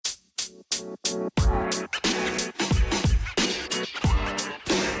Well,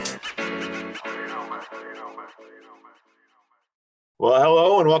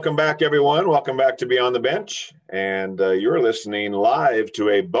 hello and welcome back, everyone. Welcome back to Beyond the Bench. And you're listening live to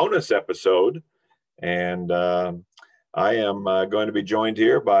a bonus episode. And I am going to be joined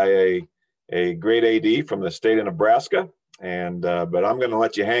here by a great AD from the state of Nebraska. And but I'm going to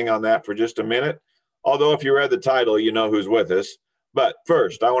let you hang on that for just a minute. Although if you read the title, you know who's with us. But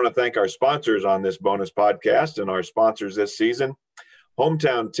first, I want to thank our sponsors on this bonus podcast and our sponsors this season: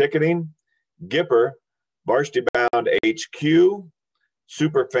 Hometown Ticketing, Gipper, Varsity Bound HQ,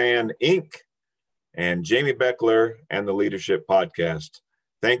 Superfan Inc., and Jamie Beckler and the Leadership Podcast.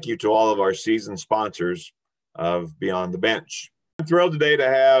 Thank you to all of our season sponsors of Beyond the Bench. I'm thrilled today to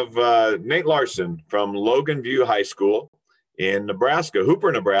have Nate Larson from Logan View High School in Nebraska,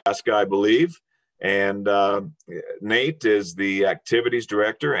 Hooper, Nebraska, I believe. And Nate is the activities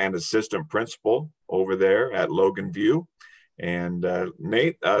director and assistant principal over there at Logan View. And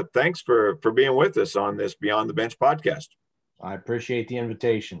Nate, thanks for being with us on this Beyond the Bench podcast. I appreciate the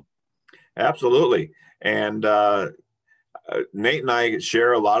invitation. Absolutely. And Nate and I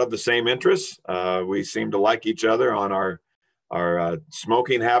share a lot of the same interests. We seem to like each other on our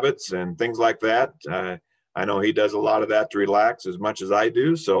smoking habits and things like that. I know he does a lot of that to relax as much as I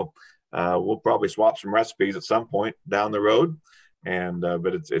do. So we'll probably swap some recipes at some point down the road. And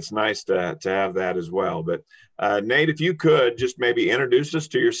but it's nice to have that as well. But Nate, if you could just maybe introduce us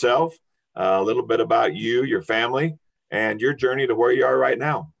to yourself, a little bit about you, your family, and your journey to where you are right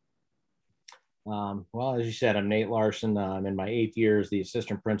now. Well, as you said, I'm Nate Larson. I'm in my 8th year as the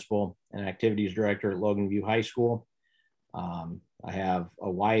assistant principal and activities director at Logan View High School. I have a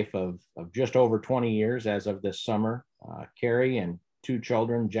wife of just over 20 years as of this summer, Carrie, and 2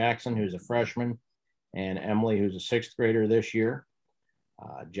 children, Jackson, who's a freshman, and Emily, who's a 6th grader this year.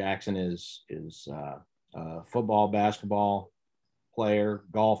 Jackson is a football, basketball player,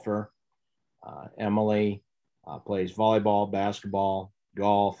 golfer. Emily plays volleyball, basketball,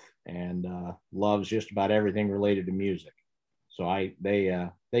 golf, and loves just about everything related to music. So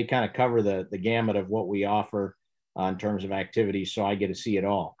they kind of cover the gamut of what we offer in terms of activities. So I get to see it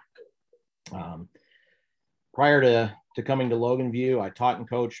all. Prior to coming to Logan View, I taught and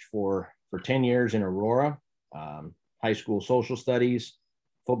coached for 10 years in Aurora, high school social studies,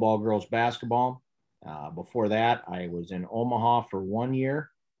 football, girls basketball. Before that, I was in Omaha for 1 year.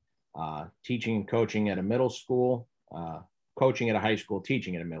 Teaching and coaching at a middle school, coaching at a high school,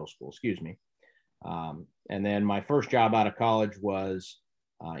 teaching at a middle school, and then my first job out of college was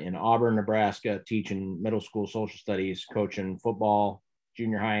in Auburn, Nebraska, teaching middle school social studies, coaching football,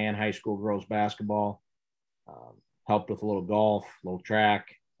 junior high and high school girls basketball, helped with a little golf, a little track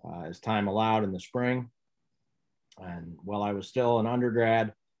as time allowed in the spring. And while I was still an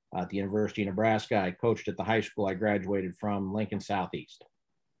undergrad at the University of Nebraska, I coached at the high school I graduated from, Lincoln Southeast.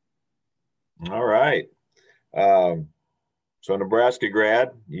 All right. So Nebraska grad,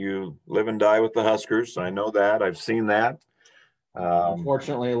 you live and die with the Huskers. I know that. I've seen that.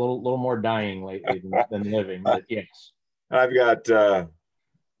 Unfortunately, a little more dying lately than living, but yes. I've got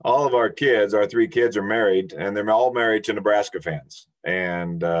all of our kids, our 3 kids are married, and they're all married to Nebraska fans.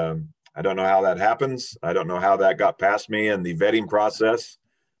 And I don't know how that happens. I don't know how that got past me in the vetting process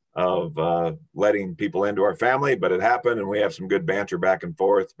of letting people into our family, but it happened, and we have some good banter back and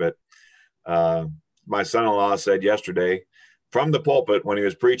forth. But my son-in-law said yesterday from the pulpit when he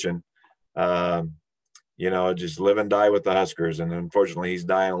was preaching, just live and die with the Huskers. And unfortunately, he's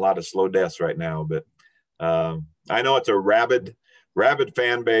dying a lot of slow deaths right now. But I know it's a rabid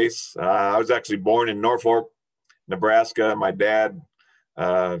fan base. I was actually born in Norfolk, Nebraska. My dad,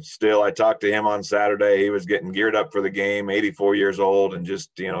 I talked to him on Saturday. He was getting geared up for the game, 84 years old, and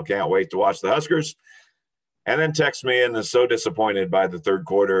just, can't wait to watch the Huskers. And then text me and is so disappointed by the third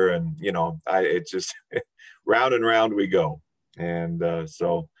quarter. And, it's just round and round we go. And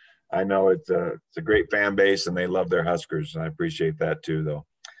so I know it's a great fan base and they love their Huskers. And I appreciate that too, though.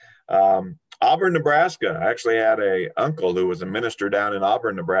 Auburn, Nebraska. I actually had a uncle who was a minister down in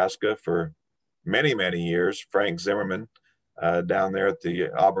Auburn, Nebraska for many, many years, Frank Zimmerman, down there at the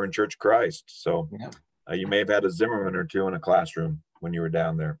Auburn Church of Christ. So you may have had a Zimmerman or 2 in a classroom when you were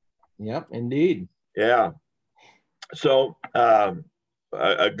down there. Yep, indeed. Yeah. So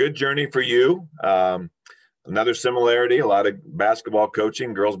a good journey for you. Another similarity, a lot of basketball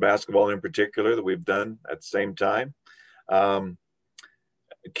coaching, girls basketball in particular, that we've done at the same time.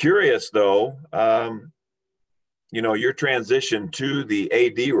 Curious though, your transition to the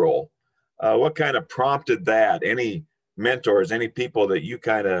AD role, what kind of prompted that? Any mentors, any people that you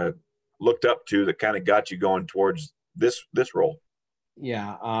kind of looked up to that kind of got you going towards this role?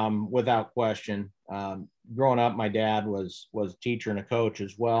 Yeah, without question. Growing up, my dad was a teacher and a coach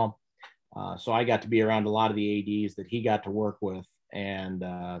as well. So I got to be around a lot of the ADs that he got to work with, and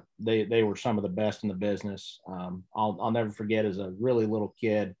they were some of the best in the business. I'll never forget, as a really little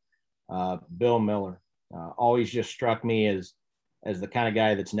kid, Bill Miller always just struck me as the kind of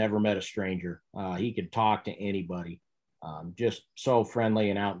guy that's never met a stranger. He could talk to anybody. Just so friendly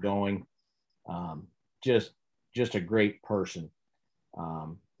and outgoing. Um, just a great person.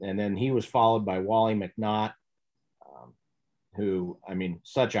 And then he was followed by Wally McNaught, who, I mean,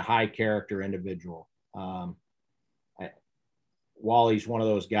 such a high character individual. Wally's one of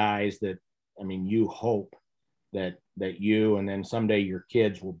those guys that, I mean, you hope that you and then someday your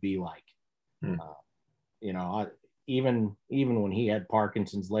kids will be like. You know, even when he had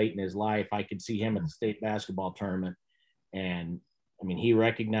Parkinson's late in his life, I could see him at the state basketball tournament, and I mean, he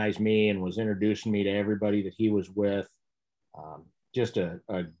recognized me and was introducing me to everybody that he was with. Just a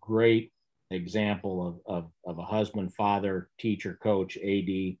great example of a husband, father, teacher, coach,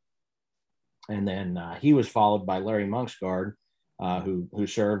 AD. And then he was followed by Larry Monksgard, who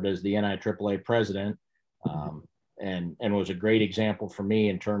served as the NIAAA president, and was a great example for me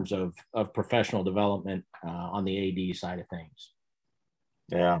in terms of professional development on the AD side of things.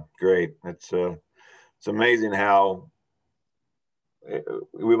 Yeah, great. It's amazing how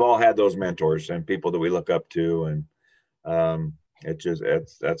we've all had those mentors and people that we look up to, and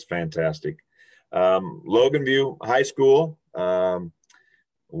that's fantastic. Logan View High School.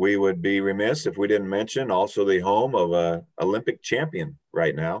 We would be remiss if we didn't mention also the home of a Olympic champion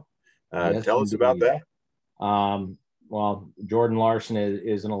right now. Yes, tell us about that. Well, Jordan Larson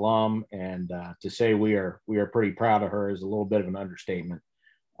is an alum, and to say we are pretty proud of her is a little bit of an understatement.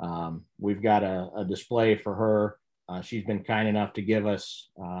 We've got a display for her. She's been kind enough to give us,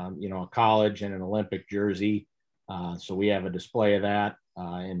 a college and an Olympic jersey. So we have a display of that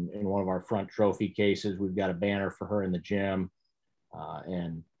in one of our front trophy cases. We've got a banner for her in the gym,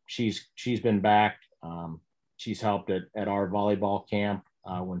 and she's been back. She's helped at our volleyball camp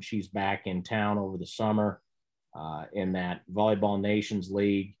when she's back in town over the summer. In that Volleyball Nations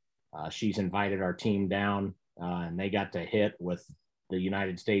League, she's invited our team down, and they got to hit with the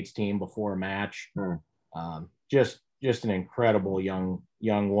United States team before a match. Just an incredible young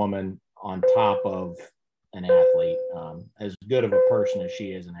woman on top of an athlete, as good of a person as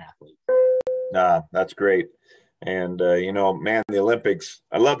she is an athlete. That's great. And, man, the Olympics,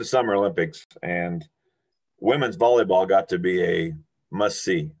 I love the Summer Olympics, and women's volleyball got to be a must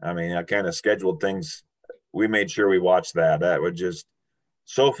see. I mean, I kind of scheduled things. We made sure we watched that. That was just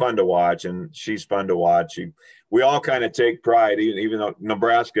so fun to watch, and she's fun to watch. We all kind of take pride, even though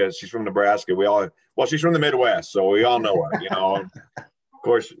Nebraska, she's from Nebraska. She's from the Midwest, so we all know her, Of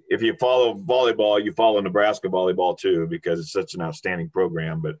course, if you follow volleyball, you follow Nebraska volleyball too, because it's such an outstanding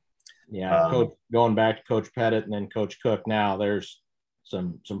program. But yeah, Coach, going back to Coach Pettit and then Coach Cook now, there's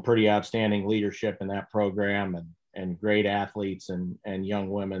some pretty outstanding leadership in that program, and great athletes and young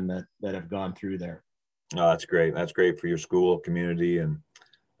women that have gone through there. Oh, that's great. That's great for your school community. And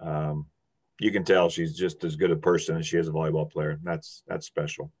you can tell she's just as good a person as she is a volleyball player. That's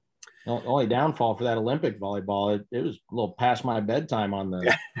special. The only downfall for that Olympic volleyball, it was a little past my bedtime on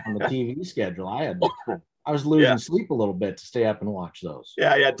the TV schedule. I was losing sleep a little bit to stay up and watch those.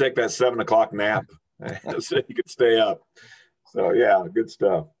 Yeah, you had to take that 7 o'clock nap so you could stay up. So yeah, good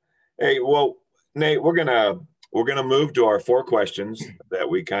stuff. Hey, well, Nate, we're gonna move to our 4 questions that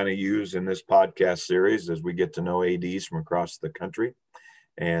we kind of use in this podcast series as we get to know ADs from across the country.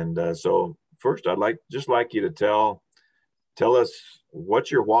 And so first, I'd like you to tell us,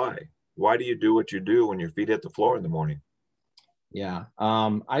 what's your why? Why do you do what you do when your feet hit the floor in the morning? Yeah,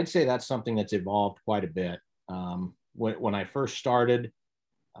 I'd say that's something that's evolved quite a bit. When I first started,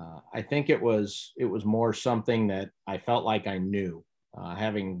 I think it was more something that I felt like I knew,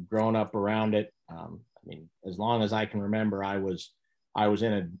 having grown up around it. I mean, as long as I can remember, I was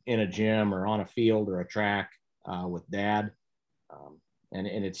in a gym or on a field or a track with Dad, and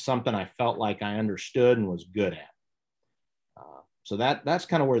it's something I felt like I understood and was good at. So that's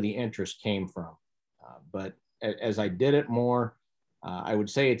kind of where the interest came from. But as I did it more, I would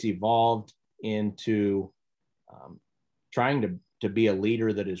say it's evolved into trying to be a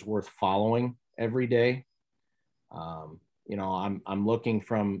leader that is worth following every day. I'm looking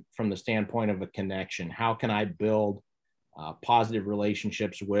from the standpoint of a connection. How can I build positive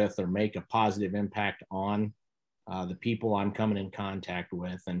relationships with, or make a positive impact on the people I'm coming in contact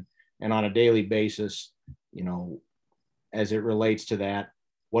with, and on a daily basis, as it relates to that,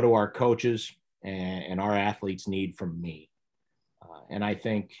 what do our coaches and our athletes need from me? And I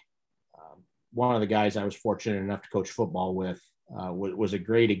think one of the guys I was fortunate enough to coach football with was a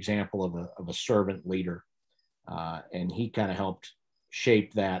great example of a servant leader. And he kind of helped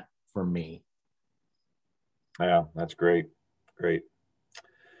shape that for me. Yeah, that's great. Great.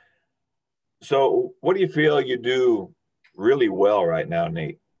 So what do you feel you do really well right now,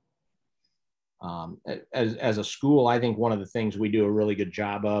 Nate? As a school, I think one of the things we do a really good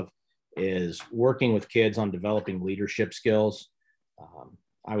job of is working with kids on developing leadership skills.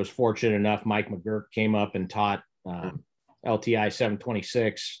 I was fortunate enough, Mike McGurk came up and taught LTI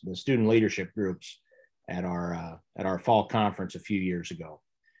 726, the student leadership groups at our fall conference a few years ago.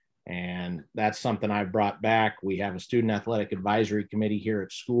 And that's something I've brought back. We have a student athletic advisory committee here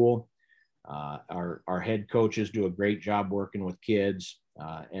at school. Our head coaches do a great job working with kids,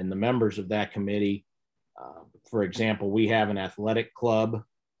 and the members of that committee, for example, we have an athletic club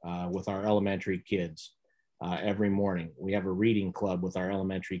with our elementary kids every morning. We have a reading club with our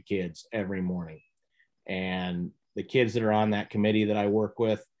elementary kids every morning. And the kids that are on that committee that I work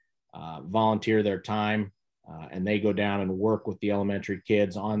with volunteer their time, and they go down and work with the elementary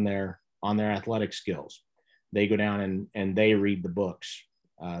kids on their athletic skills. They go down and they read the books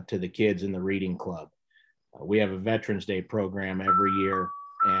to the kids in the reading club. We have a Veterans Day program every year,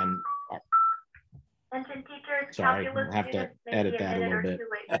 and attention teachers, sorry, I'll have to edit that a little bit.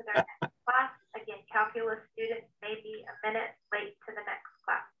 Late to their next class. Again, calculus students may be a minute late to the next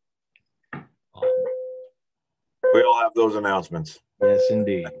class. We all have those announcements. Yes,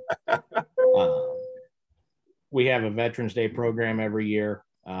 indeed. We have a Veterans Day program every year,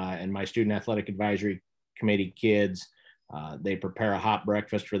 and my student athletic advisory committee kids, they prepare a hot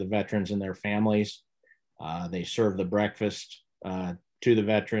breakfast for the veterans and their families. They serve the breakfast to the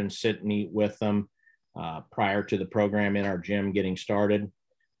veterans, sit and eat with them prior to the program in our gym getting started.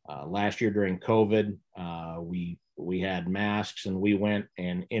 Last year during COVID, we had masks, and we went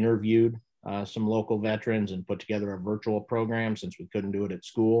and interviewed some local veterans and put together a virtual program since we couldn't do it at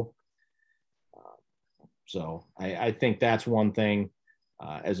school. So I think that's one thing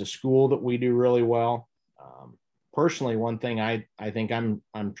as a school that we do really well. Personally, one thing I think I'm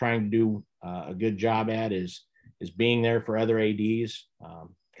trying to do a good job at is being there for other ADs,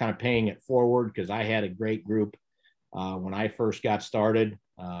 kind of paying it forward, because I had a great group when I first got started.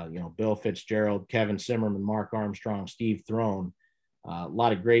 Bill Fitzgerald, Kevin Simmerman, Mark Armstrong, Steve Throne, a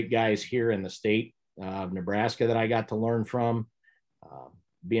lot of great guys here in the state of Nebraska that I got to learn from.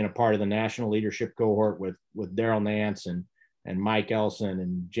 Being a part of the national leadership cohort with Daryl Nance and Mike Elson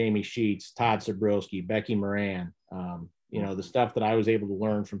and Jamie Sheets, Todd Sabrowski, Becky Moran, the stuff that I was able to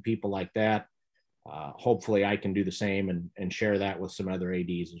learn from people like that. Hopefully I can do the same and share that with some other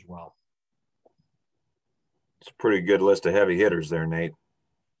ADs as well. It's a pretty good list of heavy hitters there, Nate.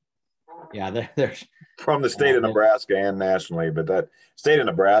 Yeah, there's from the state of Nebraska and nationally, but that state of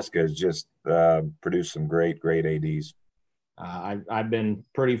Nebraska has just produced some great ADs. I've been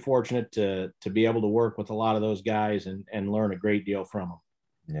pretty fortunate to be able to work with a lot of those guys and learn a great deal from them.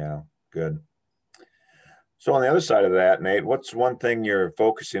 Yeah, good. So on the other side of that, Nate, what's one thing you're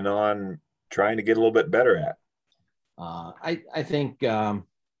focusing on trying to get a little bit better at? I think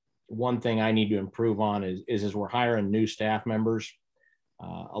one thing I need to improve on is as we're hiring new staff members,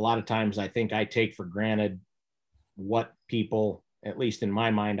 a lot of times I think I take for granted what people, at least in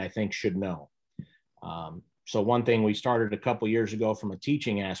my mind, I think should know. So one thing we started a couple years ago from a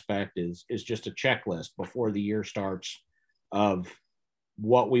teaching aspect is just a checklist before the year starts of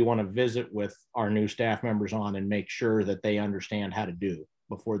what we want to visit with our new staff members on and make sure that they understand how to do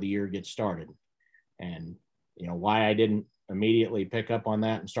before the year gets started. And, why I didn't immediately pick up on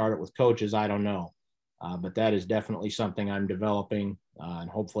that and start it with coaches, I don't know. But that is definitely something I'm developing and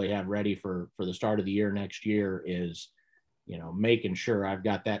hopefully have ready for the start of the year next year is, making sure I've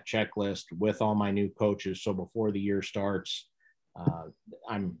got that checklist with all my new coaches. So before the year starts,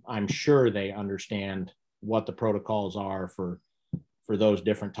 I'm sure they understand what the protocols are for those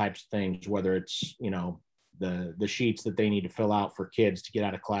different types of things, whether it's, the sheets that they need to fill out for kids to get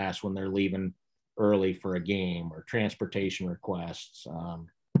out of class when they're leaving early for a game, or transportation requests,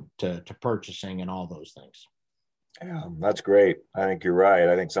 to purchasing and all those things. Yeah, that's great. I think you're right.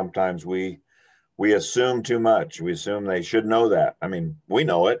 I think sometimes we assume too much. We assume they should know that. I mean, we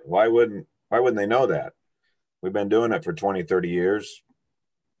know it. Why wouldn't they know that? We've been doing it for 20, 30 years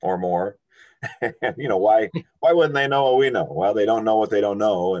or more. Why wouldn't they know what we know? Well, they don't know what they don't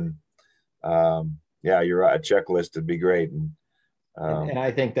know. And yeah, you're right. A checklist would be great. And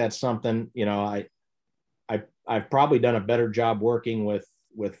I think that's something, I've probably done a better job working with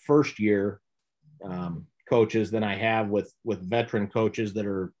first year coaches than I have with veteran coaches that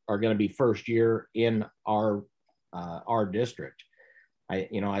are going to be first year in our district.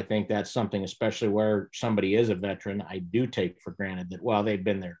 I think that's something, especially where somebody is a veteran, I do take for granted that, well, they've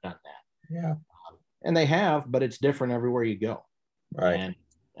been there, done that. Yeah. And they have, but it's different everywhere you go. Right.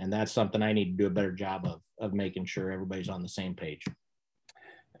 And that's something I need to do a better job of making sure everybody's on the same page.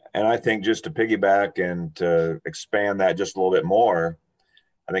 And I think just to piggyback and to expand that just a little bit more,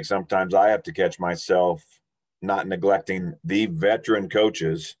 I think sometimes I have to catch myself not neglecting the veteran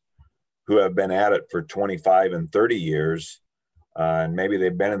coaches who have been at it for 25 and 30 years, and maybe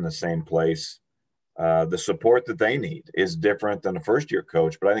they've been in the same place. The support that they need is different than a first-year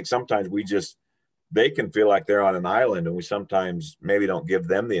coach, but I think sometimes they can feel like they're on an island, and we sometimes maybe don't give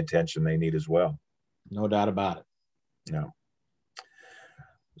them the attention they need as well. No doubt about it. No.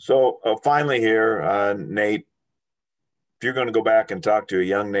 So finally here, Nate, if you're going to go back and talk to a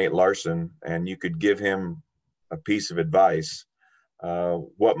young Nate Larson and you could give him a piece of advice,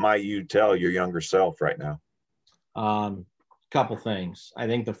 what might you tell your younger self right now? Couple things. I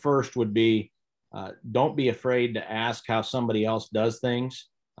think the first would be, don't be afraid to ask how somebody else does things.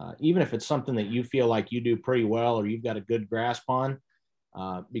 Even if it's something that you feel like you do pretty well or you've got a good grasp on,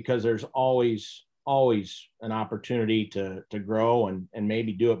 because there's always an opportunity to grow and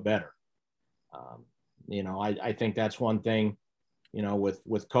maybe do it better. I think that's one thing,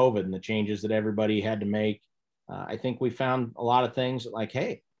 with COVID and the changes that everybody had to make. I think we found a lot of things like,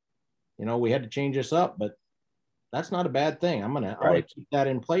 hey, we had to change this up, but that's not a bad thing. I'm gonna keep that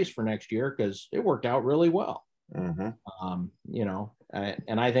in place for next year because it worked out really well. Mm-hmm.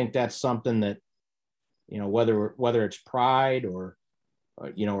 And I think that's something that, whether it's pride or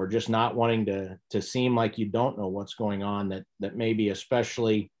just not wanting to seem like you don't know what's going on, that maybe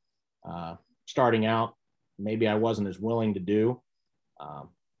especially starting out, maybe I wasn't as willing to do.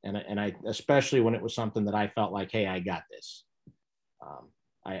 And I, especially when it was something that I felt like, hey, I got this.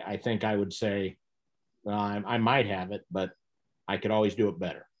 I think I would say, I might have it, but I could always do it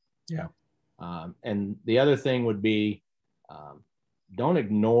better. Yeah. And the other thing would be, don't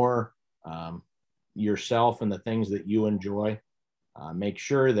ignore yourself and the things that you enjoy. Make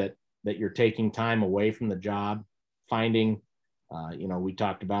sure that you're taking time away from the job, finding, we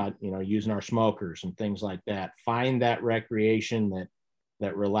talked about, using our smokers and things like that. Find that recreation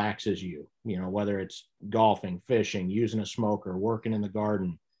that relaxes you, whether it's golfing, fishing, using a smoker, working in the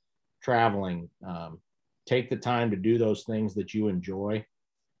garden, traveling. Take the time to do those things that you enjoy,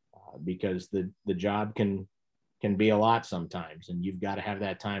 because the job can be a lot sometimes, and you've got to have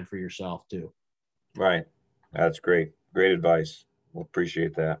that time for yourself too. Right. That's great. Great advice. We'll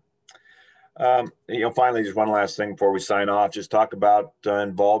appreciate that. Finally, just one last thing before we sign off, just talk about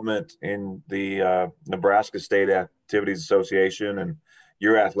involvement in the Nebraska State Activities Association and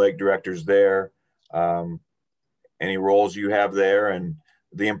your athletic directors there, any roles you have there, and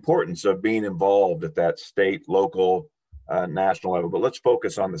the importance of being involved at that state, local, national level. But let's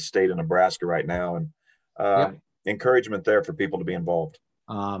focus on the state of Nebraska right now, and encouragement there for people to be involved.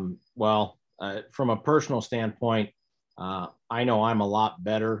 From a personal standpoint, I know I'm a lot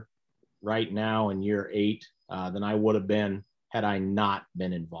better right now in year 8 than I would have been had I not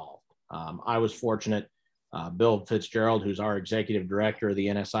been involved. I was fortunate. Bill Fitzgerald, who's our executive director of the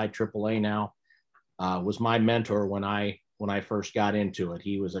NSI AAA now, was my mentor when I first got into it.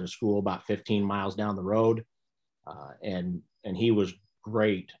 He was at a school about 15 miles down the road, and he was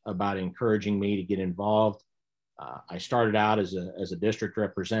great about encouraging me to get involved. I started out as a district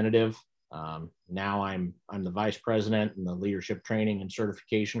representative. Now I'm the vice president and the leadership training and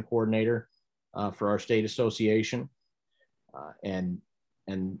certification coordinator for our state association. And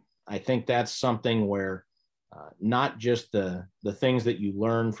I think that's something where not just the things that you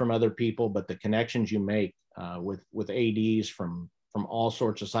learn from other people, but the connections you make with ADs from all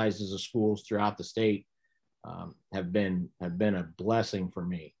sorts of sizes of schools throughout the state have been a blessing for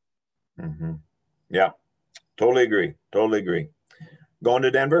me. Mm-hmm. Yeah, totally agree. Going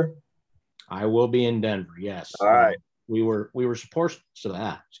to Denver? I will be in Denver. Yes. All right. We were supposed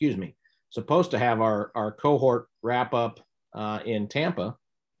to have our cohort wrap up in Tampa,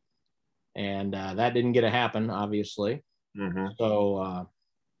 and that didn't get to happen, obviously. Mm-hmm.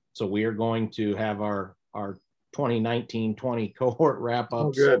 So we are going to have our 2019-20 cohort wrap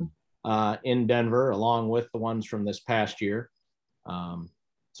ups in Denver, along with the ones from this past year.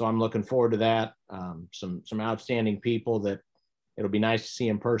 So I'm looking forward to that. Some outstanding people that it'll be nice to see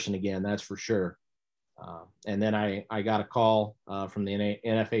in person again, that's for sure. And then I got a call from the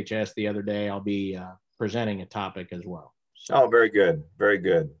NFHS the other day. I'll be presenting a topic as well. So. Oh, very good. Very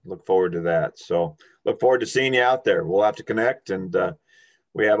good. Look forward to that. So look forward to seeing you out there. We'll have to connect, and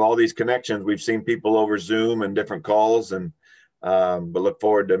we have all these connections. We've seen people over Zoom and different calls, and but look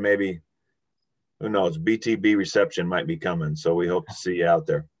forward to maybe who knows, BTB reception might be coming. So we hope to see you out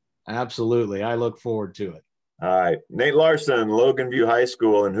there. Absolutely. I look forward to it. All right. Nate Larson, Logan View High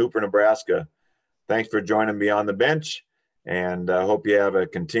School in Hooper, Nebraska. Thanks for joining me on the bench, and I hope you have a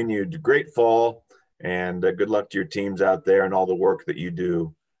continued great fall, and good luck to your teams out there and all the work that you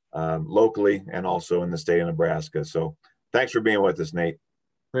do locally and also in the state of Nebraska. So thanks for being with us, Nate.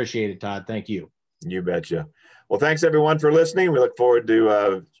 Appreciate it, Todd. Thank you. You betcha. Well, thanks everyone for listening. We look forward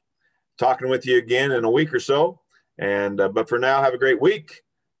to talking with you again in a week or so. And but for now, have a great week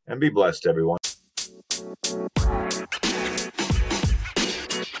and be blessed, everyone.